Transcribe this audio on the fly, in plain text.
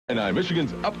And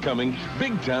Michigan's upcoming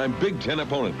big-time Big Ten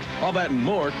opponent. All that and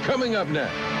more coming up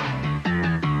next.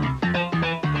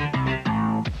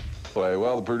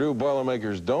 Well, the Purdue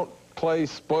Boilermakers don't play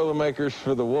Spoilermakers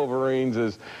for the Wolverines.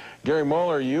 As Gary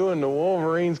Moeller, you and the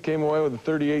Wolverines came away with a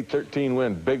 38-13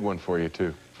 win. Big one for you,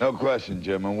 too. No question,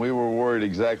 Jim. And we were worried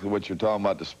exactly what you're talking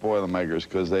about, the Spoilermakers,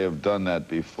 because they have done that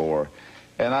before.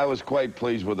 And I was quite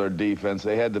pleased with their defense.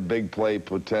 They had the big play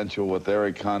potential with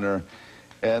Eric Hunter.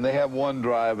 And they have one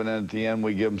drive, and then at the end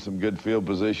we give them some good field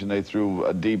position. They threw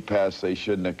a deep pass they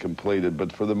shouldn't have completed.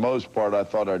 But for the most part, I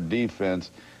thought our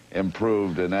defense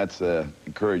improved, and that's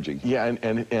encouraging. Yeah,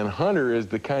 and Hunter is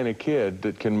the kind of kid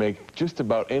that can make just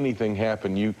about anything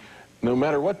happen. No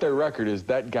matter what their record is,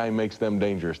 that guy makes them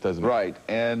dangerous, doesn't he? Right,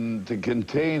 and to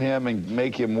contain him and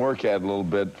make him work at it a little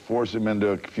bit, force him into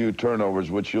a few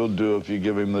turnovers, which you'll do if you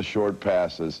give him the short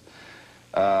passes,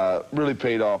 really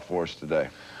paid off for us today.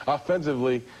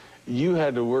 Offensively, you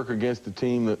had to work against a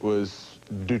team that was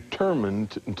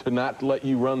determined to not let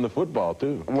you run the football,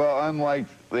 too. Well, unlike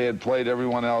they had played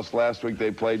everyone else, last week they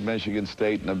played Michigan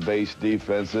State in a base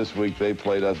defense. This week they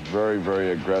played us very,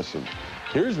 very aggressive.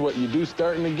 Here's what you do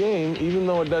starting the game. Even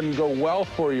though it doesn't go well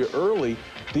for you early,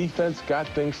 defense got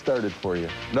things started for you.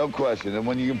 No question. And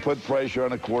when you can put pressure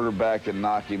on a quarterback and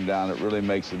knock him down, it really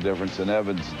makes a difference, and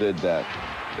Evans did that.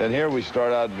 And here we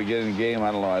start out at the beginning of the game.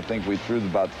 I don't know, I think we threw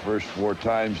about the first 4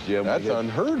 times, Jim. That's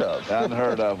unheard of.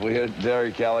 Unheard of. We hit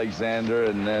Derek Alexander,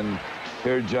 and then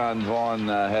here John Vaughn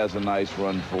has a nice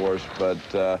run for us.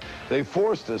 But they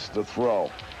forced us to throw.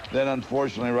 Then,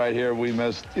 unfortunately, right here, we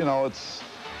missed, it's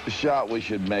a shot we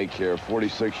should make here.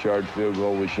 46-yard field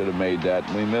goal, we should have made that.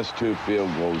 And we missed 2 field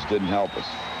goals. Didn't help us.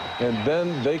 And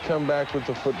then they come back with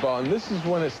the football, and this is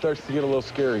when it starts to get a little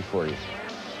scary for you.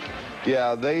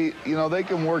 Yeah, they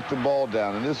can work the ball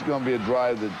down, and this is going to be a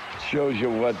drive that shows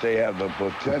you what they have the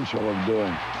potential of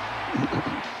doing.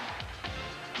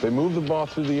 They move the ball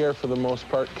through the air for the most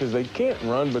part because they can't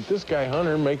run, but this guy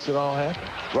Hunter makes it all happen.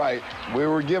 Right. We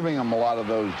were giving them a lot of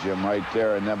those, Jim, right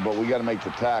there, but we got to make the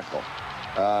tackle.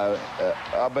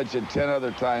 I'll bet you 10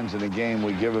 other times in the game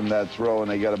we give them that throw,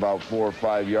 and they get about 4 or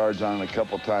 5 yards on it. A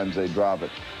couple times they drop it.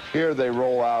 Here they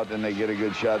roll out and they get a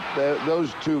good shot.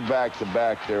 Those 2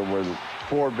 back-to-back there were the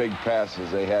 4 big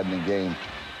passes they had in the game.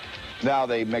 Now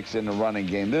they mix in the running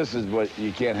game. This is what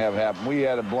you can't have happen. We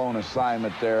had a blown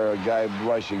assignment there. A guy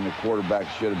rushing the quarterback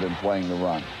should have been playing the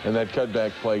run. And that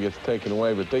cutback play gets taken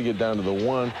away, but they get down to the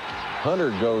 1.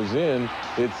 Hunter goes in.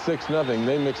 It's 6-0.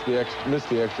 They miss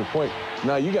the extra point.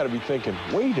 Now you got to be thinking,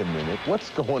 wait a minute, what's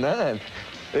going on?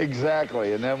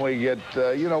 Exactly, and then we get,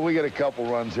 we get a couple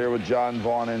runs here with John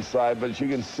Vaughn inside, but you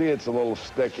can see it's a little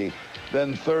sticky.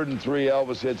 Then 3rd and 3,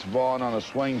 Elvis hits Vaughn on a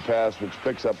swing pass, which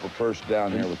picks up a first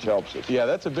down here, which helps us. Yeah,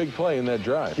 that's a big play in that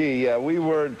drive. Key, yeah, we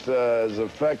weren't as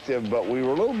effective, but we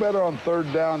were a little better on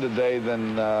 3rd down today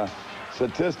than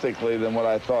statistically than what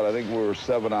I thought. I think we were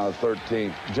 7 out of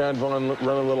 13. John Vaughn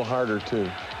run a little harder, too.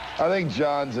 I think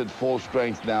John's at full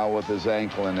strength now with his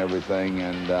ankle and everything,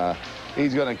 and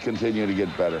he's going to continue to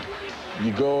get better.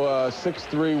 You go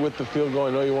 6-3 with the field goal.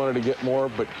 I know you wanted to get more,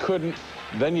 but couldn't.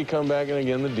 Then you come back, and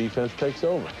again, the defense takes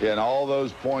over. Yeah, and all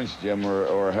those points, Jim,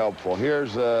 are helpful.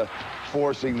 Here's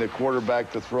forcing the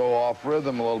quarterback to throw off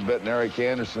rhythm a little bit, and Eric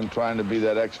Anderson trying to be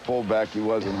that ex-fullback he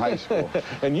was in high school.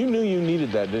 And you knew you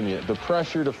needed that, didn't you? The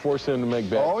pressure to force him to make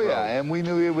bad throws. Yeah, and we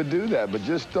knew he would do that, but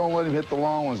just don't let him hit the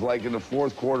long ones like in the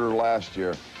 4th quarter last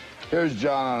year. Here's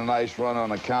John on a nice run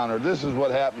on a counter. This is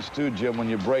what happens, too, Jim, when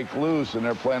you break loose and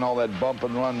they're playing all that bump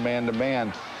and run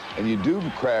man-to-man, and you do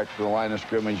crack the line of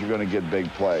scrimmage, you're going to get big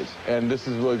plays. And this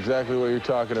is exactly what you're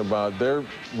talking about.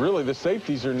 Really, the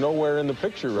safeties are nowhere in the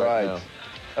picture right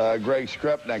now. Greg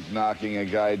Skrepnik knocking a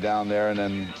guy down there, and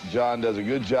then John does a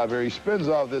good job here. He spins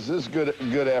off this. This is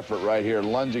good effort right here,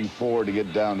 lunging forward to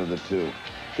get down to the 2.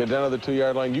 Get down to the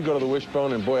 2-yard line. You go to the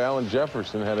wishbone, and boy, Allen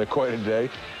Jefferson had quite a day.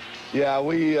 Yeah,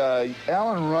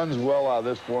 Allen runs well out of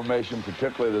this formation,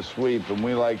 particularly the sweep, and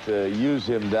we like to use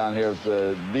him down here if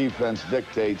the defense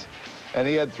dictates. And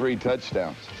he had 3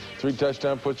 touchdowns. 3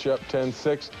 touchdowns puts you up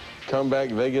 10-6. Come back,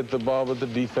 they get the ball, but the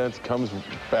defense comes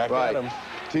back at them.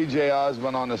 T.J.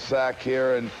 Osmond on the sack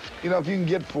here, and if you can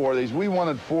get 4 of these, we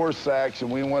wanted 4 sacks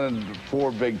and we wanted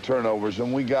 4 big turnovers,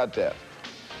 and we got that.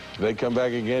 They come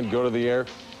back again, go to the air,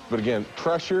 but again,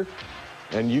 pressure.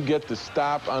 And you get the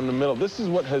stop on the middle. This is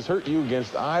what has hurt you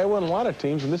against Iowa and a lot of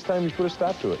teams, and this time you put a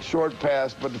stop to it. Short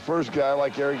pass, but the first guy,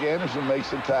 like Eric Anderson,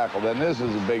 makes the tackle. Then this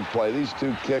is a big play. These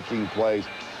 2 kicking plays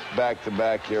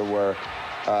back-to-back here where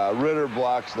Ritter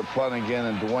blocks the punt again,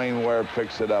 and Dwayne Ware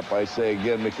picks it up. I say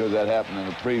again because that happened in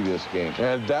the previous game.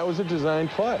 And that was a designed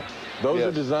play. Those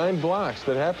are designed blocks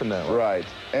that happened that way. Right.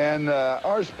 And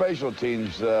our special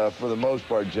teams, for the most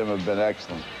part, Jim, have been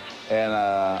excellent. And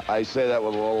I say that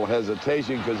with a little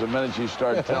hesitation because the minute you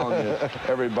start telling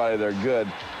everybody they're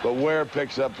good, but Ware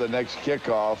picks up the next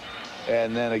kickoff,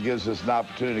 and then it gives us an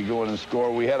opportunity to go in and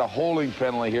score. We had a holding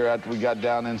penalty here after we got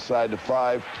down inside the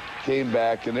 5, came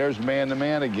back, and there's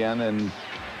man-to-man again, and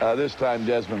this time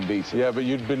Desmond beats it. Yeah, but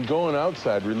you'd been going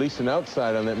outside, releasing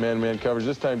outside on that man-to-man coverage.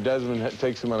 This time Desmond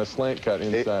takes him on a slant cut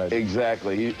inside.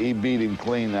 Exactly. He beat him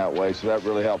clean that way, so that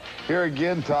really helped. Here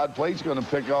again, Todd Plate's going to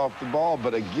pick off the ball,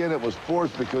 but again, it was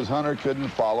forced because Hunter couldn't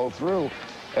follow through.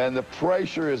 And the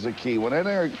pressure is the key. When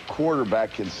any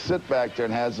quarterback can sit back there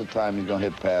and has the time, he's going to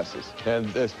hit passes.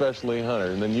 And especially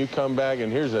Hunter. And then you come back, and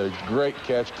here's a great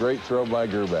catch, great throw by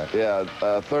Grubach.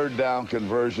 Yeah, third down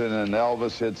conversion, and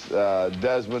Elvis hits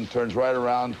Desmond, turns right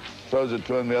around, throws it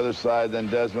to him the other side. Then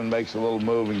Desmond makes a little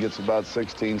move and gets about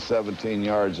 16, 17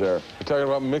 yards there. You're talking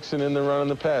about mixing in the run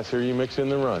and the pass. Here you mix in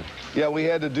the run. Yeah, we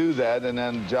had to do that, and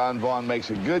then John Vaughn makes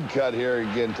a good cut here.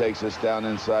 Again, takes us down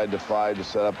inside the 5 to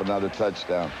set up another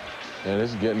touchdown. And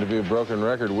this is getting to be a broken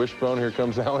record. Wishbone, here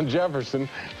comes Allen Jefferson.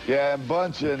 Yeah, and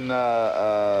Bunch and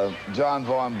John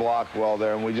Vaughn blocked well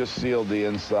there, and we just sealed the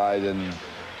inside, and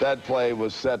that play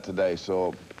was set today,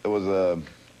 so it was a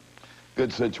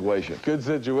good situation. Good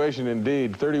situation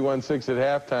indeed. 31-6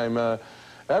 at halftime.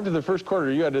 After the first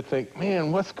quarter, you had to think,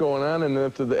 man, what's going on? And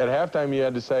at halftime, you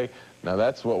had to say, now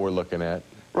that's what we're looking at.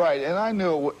 Right, and I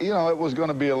knew, you know, it was going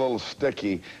to be a little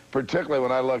sticky, particularly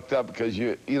when I looked up because,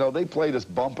 you know, they played us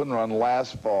bump and run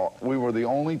last fall. We were the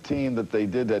only team that they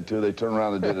did that to. They turned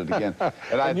around and did it again.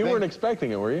 And you weren't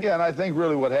expecting it, were you? Yeah, and I think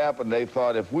really what happened, they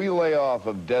thought if we lay off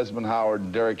of Desmond Howard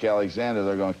and Derek Alexander,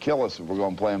 they're going to kill us if we're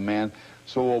going to play them man.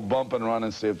 So we'll bump and run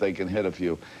and see if they can hit a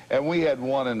few. And we had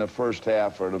one in the first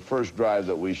half, or the first drive,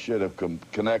 that we should have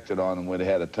connected on, and we'd have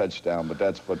had a touchdown, but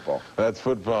that's football. That's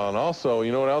football. And also,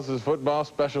 you know what else is football?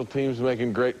 Special teams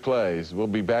making great plays. We'll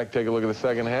be back, take a look at the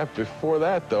second half. Before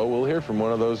that, though, we'll hear from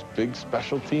one of those big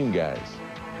special team guys.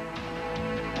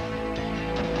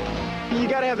 You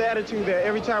got to have the attitude that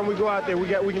every time we go out there, we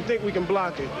can think we can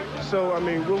block it. So, I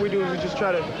mean, what we do is we just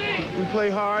try to, we play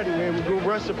hard, and then we go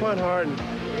rush the punt hard, and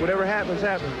whatever happens,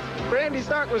 happens. Randy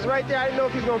Stark was right there. I didn't know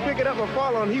if he was going to pick it up or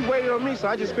fall on. He waited on me, so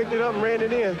I just picked it up and ran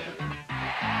it in.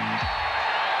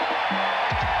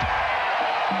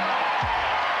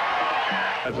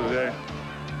 That's a day.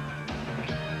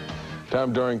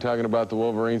 Tom Doring talking about the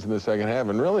Wolverines in the second half.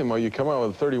 And really, Mo, you come out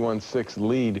with a 31-6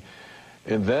 lead.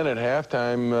 And then at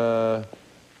halftime,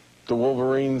 the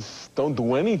Wolverines don't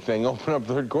do anything, open up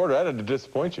the third quarter. That had to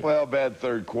disappoint you. Well, bad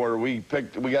third quarter. We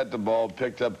got the ball,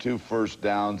 picked up 2 first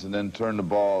downs, and then turned the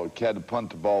ball, had to punt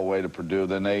the ball away to Purdue.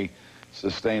 Then they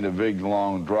sustained a big,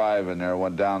 long drive in there,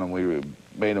 went down, and we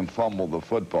made them fumble the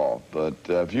football. But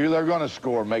if they're going to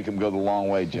score, make them go the long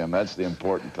way, Jim. That's the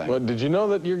important thing. Well, did you know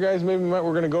that your guys maybe were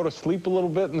going to go to sleep a little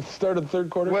bit in the start of the third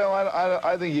quarter? Well,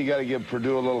 I think you got to give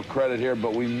Purdue a little credit here,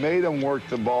 but we made them work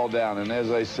the ball down. And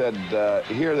as I said,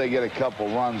 here they get a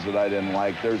couple runs that I didn't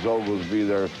like. There's Oglesby,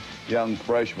 their young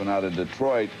freshman out of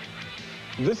Detroit.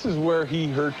 This is where he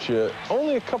hurt you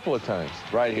only a couple of times.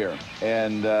 Right here.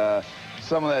 And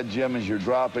some of that, Jim, is you're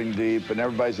dropping deep, and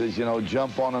everybody says, you know,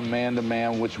 jump on them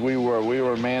man-to-man, which we were. We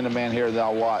were man-to-man here.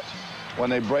 Now watch. When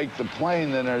they break the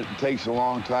plane, then it takes a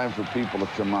long time for people to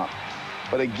come up.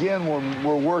 But again,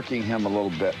 we're working him a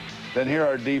little bit. Then here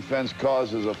our defense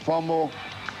causes a fumble,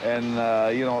 and,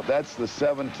 you know, that's the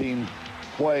 17th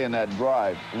play in that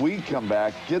drive. We come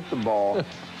back, get the ball,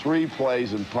 3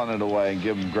 plays, and punt it away and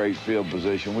give them great field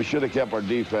position. We should have kept our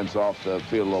defense off the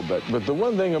field a little bit. But the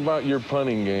one thing about your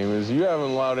punting game is you haven't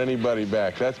allowed anybody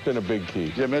back. That's been a big key.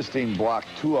 Jim, this team blocked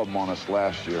 2 of them on us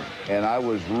last year, and I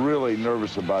was really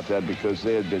nervous about that because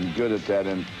they had been good at that.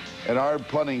 And our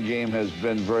punting game has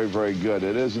been very, very good.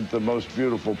 It isn't the most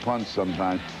beautiful punt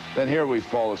sometimes. Then here we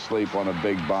fall asleep on a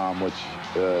big bomb, which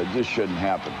just shouldn't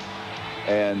happen.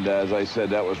 And as I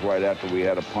said, that was right after we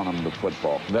had to punt them the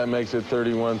football. That makes it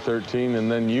 31-13,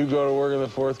 and then you go to work in the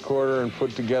fourth quarter and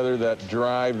put together that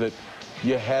drive that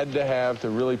you had to have to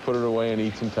really put it away and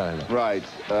eat some time. Right.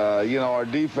 You know, our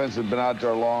defense had been out there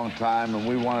a long time, and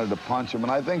we wanted to punch them.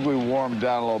 And I think we wore them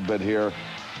down a little bit here.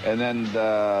 And then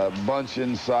Bunch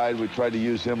inside, we tried to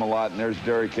use him a lot, and there's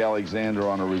Derek Alexander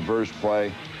on a reverse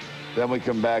play. Then we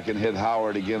come back and hit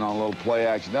Howard again on a little play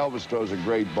action. Elvis throws a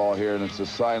great ball here, and it's a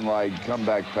sideline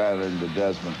comeback pattern to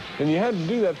Desmond. And you had to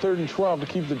do that 3rd and 12 to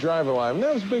keep the drive alive, and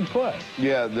that was a big play.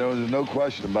 Yeah, there was no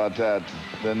question about that.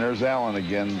 Then there's Allen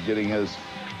again getting his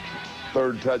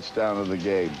 3rd touchdown of the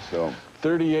game. So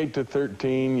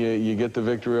 38-13, you get the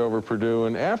victory over Purdue.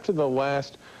 And after the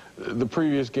last the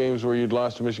previous games where you'd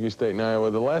lost to Michigan State and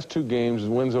Iowa, the last two games,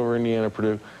 wins over Indiana,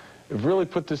 Purdue, have really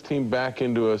put this team back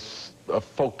into a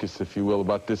focus, if you will,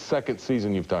 about this second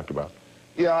season you've talked about.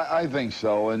 Yeah, I think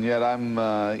so, and yet I'm,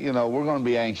 you know, we're going to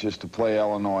be anxious to play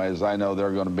Illinois, as I know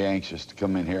they're going to be anxious to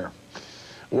come in here.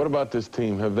 What about this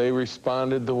team? Have they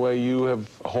responded the way you have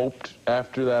hoped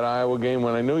after that Iowa game,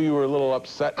 when I knew you were a little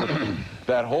upset with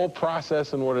that whole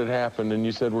process and what had happened, and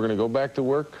you said we're going to go back to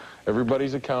work,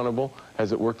 everybody's accountable?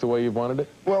 Has it worked the way you wanted it?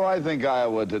 Well, I think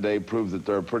Iowa today proved that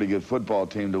they're a pretty good football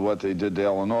team to what they did to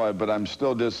Illinois, but I'm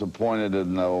still disappointed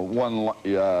in the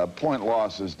one-point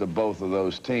losses to both of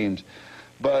those teams.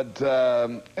 But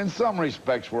in some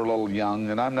respects, we're a little young,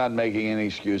 and I'm not making any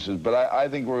excuses, but I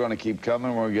think we're going to keep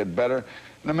coming. We're going to get better.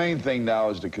 And the main thing now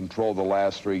is to control the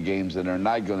last three games, and they're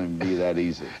not going to be that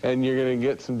easy. And you're going to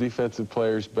get some defensive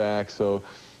players back, so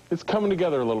it's coming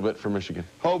together a little bit for Michigan.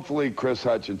 Hopefully, Chris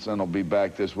Hutchinson will be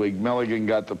back this week. Milligan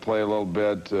got to play a little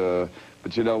bit,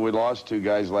 but, you know, we lost two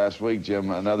guys last week,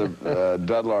 Jim. Another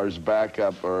Dudlar's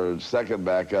backup, or second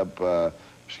backup,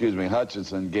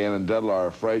 Hutchinson, Gannon Dudlar,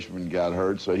 a freshman, got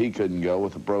hurt, so he couldn't go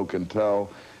with a broken toe.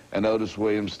 And Otis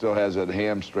Williams still has that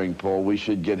hamstring pull. We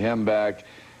should get him back.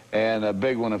 And a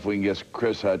big one, if we can get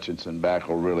Chris Hutchinson back,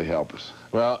 will really help us.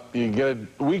 Well, you get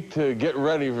a week to get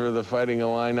ready for the Fighting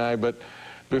Illini, but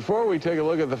before we take a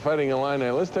look at the Fighting Illini,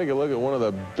 let's take a look at one of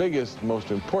the biggest,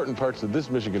 most important parts of this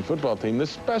Michigan football team, the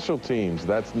special teams.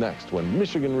 That's next when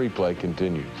Michigan Replay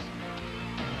continues.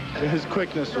 His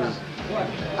quickness was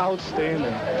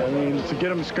outstanding. I mean, to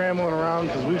get him scrambling around,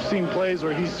 because we've seen plays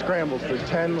where he's scrambled for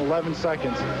 10, 11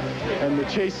 seconds, and to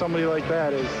chase somebody like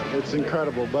that it's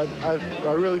incredible. But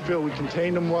I really feel we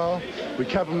contained him well, we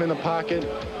kept him in the pocket,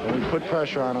 and we put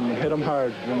pressure on him and hit him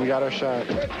hard when we got our shot.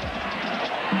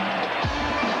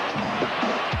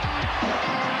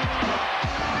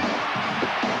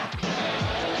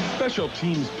 Special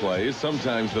teams play is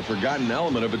sometimes the forgotten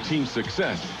element of a team's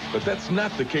success, but that's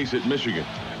not the case at Michigan.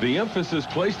 The emphasis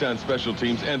placed on special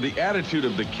teams and the attitude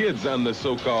of the kids on the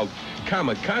so-called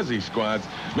kamikaze squads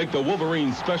make the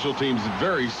Wolverines special teams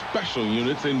very special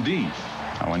units indeed.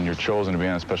 When you're chosen to be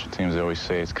on special teams, they always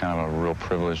say it's kind of a real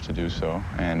privilege to do so,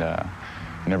 and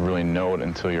you never really know it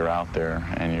until you're out there,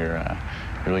 and you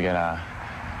really gotta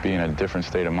be in a different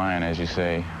state of mind, as you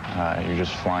say. You're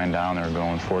just flying down there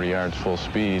going 40 yards full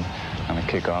speed on a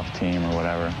kickoff team or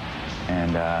whatever.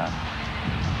 And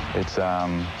it's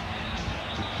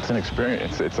an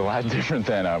experience. It's a lot different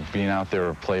than being out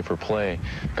there play for play,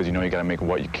 because you know you got to make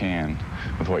what you can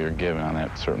with what you're given on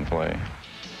that certain play.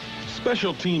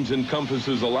 Special teams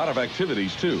encompasses a lot of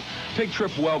activities, too. Take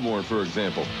Trip Wellborn, for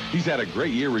example. He's had a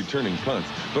great year returning punts,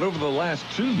 but over the last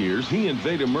 2 years, he and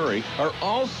Veda Murray are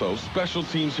also special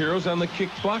teams heroes on the kick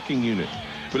blocking unit.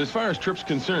 But as far as Trip's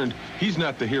concerned, he's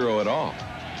not the hero at all.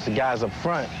 The guys up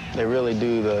front, they really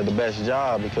do the best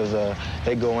job, because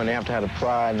they go in, they have to have the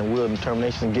pride and the will and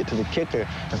determination to get to the kicker,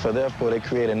 and so therefore they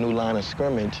create a new line of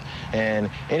scrimmage. And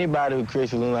anybody who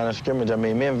creates a new line of scrimmage, I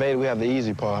mean, me and Vader, we have the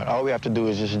easy part. All we have to do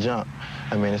is just jump.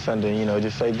 I mean, it's something, you know,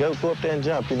 just say, go up there and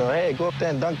jump. You know, hey, go up there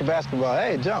and dunk the basketball.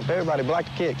 Hey, jump, everybody block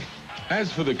the kick.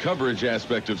 As for the coverage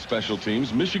aspect of special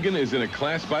teams, Michigan is in a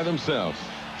class by themselves.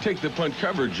 Take the punt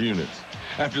coverage units.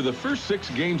 After the first 6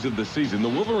 games of the season, the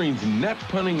Wolverines' net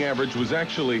punting average was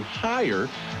actually higher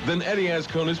than Eddie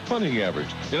Ascona's punting average.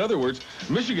 In other words,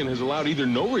 Michigan has allowed either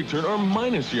no return or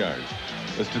minus yards.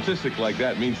 A statistic like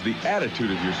that means the attitude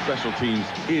of your special teams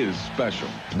is special.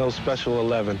 Those special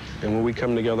 11, and when we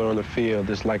come together on the field,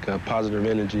 it's like a positive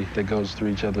energy that goes through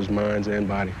each other's minds and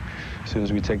body. As soon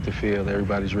as we take the field,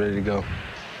 everybody's ready to go.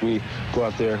 We go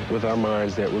out there with our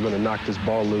minds that we're going to knock this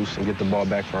ball loose and get the ball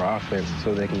back for our offense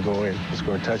so they can go in and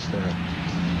score a touchdown.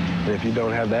 And if you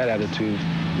don't have that attitude,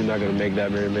 you're not going to make that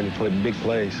very many big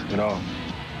plays at all.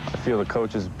 I feel the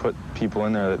coaches put people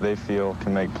in there that they feel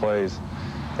can make plays,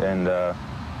 and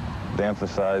they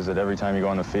emphasize that every time you go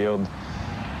on the field,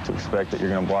 to expect that you're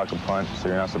going to block a punt, so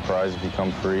you're not surprised if you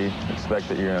come free. Expect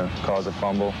that you're going to cause a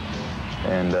fumble,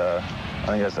 and I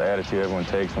think that's the attitude everyone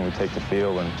takes when we take the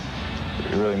field, and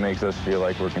it really makes us feel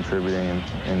like we're contributing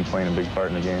and playing a big part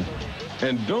in the game.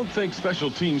 And don't think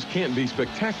special teams can't be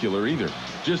spectacular either.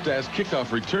 Just ask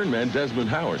kickoff return man Desmond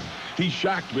Howard. He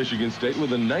shocked Michigan State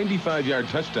with a 95-yard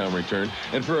touchdown return,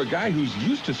 and for a guy who's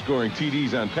used to scoring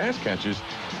TDs on pass catches,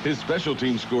 his special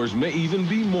team scores may even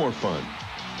be more fun.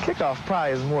 kickoff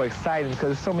probably is more exciting because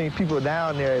there's so many people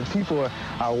down there and people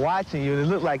are watching you, and it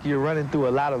looks like you're running through a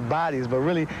lot of bodies, but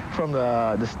really from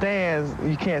the stands,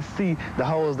 you can't see the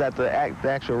holes that the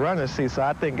actual runners see. So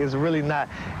I think it's really not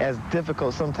as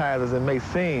difficult sometimes as it may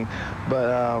seem,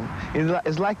 but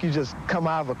it's like you just come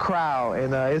out of a crowd,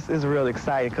 and it's really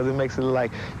exciting because it makes it look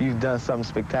like you've done something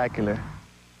spectacular.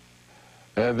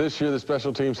 And this year, the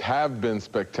special teams have been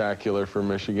spectacular for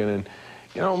Michigan. And,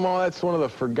 you know, Mo, that's one of the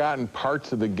forgotten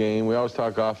parts of the game. We always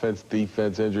talk offense,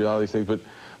 defense, injury, all these things. But,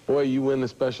 boy, you win the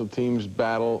special teams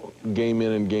battle game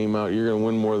in and game out, you're going to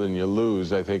win more than you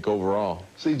lose, I think, overall.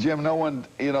 See, Jim, no one,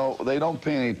 you know, they don't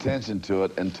pay any attention to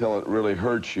it until it really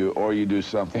hurts you or you do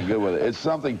something good with it. It's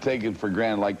something taken for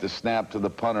granted, like the snap to the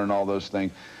punter and all those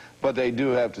things. But they do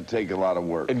have to take a lot of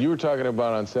work. And you were talking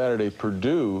about on Saturday,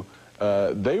 Purdue.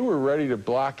 They were ready to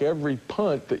block every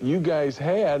punt that you guys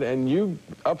had, and you,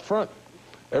 up front,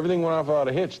 everything went off without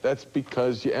a hitch. That's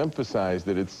because you emphasized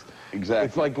that it's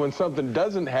like when something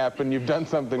doesn't happen, you've done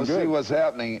something good. See what's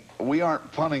happening, we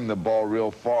aren't punting the ball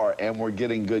real far, and we're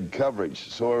getting good coverage.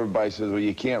 So everybody says, well,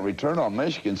 you can't return on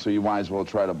Michigan, so you might as well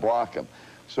try to block them.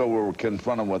 So we're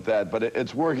confronting with that. But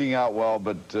it's working out well,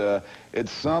 but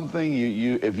it's something,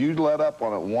 if you let up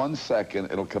on it 1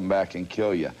 second, it'll come back and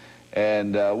kill you.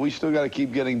 And we still got to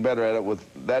keep getting better at it with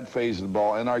that phase of the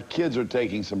ball. And our kids are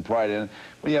taking some pride in it.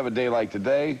 When you have a day like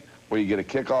today, where you get a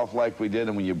kickoff like we did,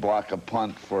 and when you block a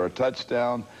punt for a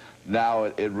touchdown, now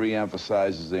it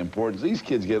re-emphasizes the importance. These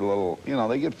kids get a little, you know,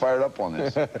 they get fired up on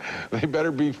this. They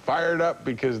better be fired up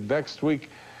because next week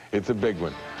it's a big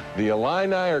one. The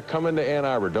Illini are coming to Ann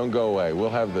Arbor. Don't go away. We'll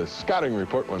have the scouting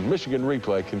report when Michigan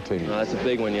Replay continues. That's a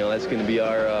big one. You know, that's going to be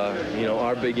our, you know,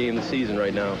 our big game of the season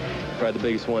right now. Probably the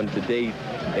biggest one to date.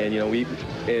 And you know,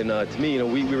 to me, you know,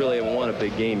 we really haven't won a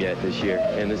big game yet this year,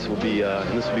 and this will be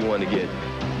one to get.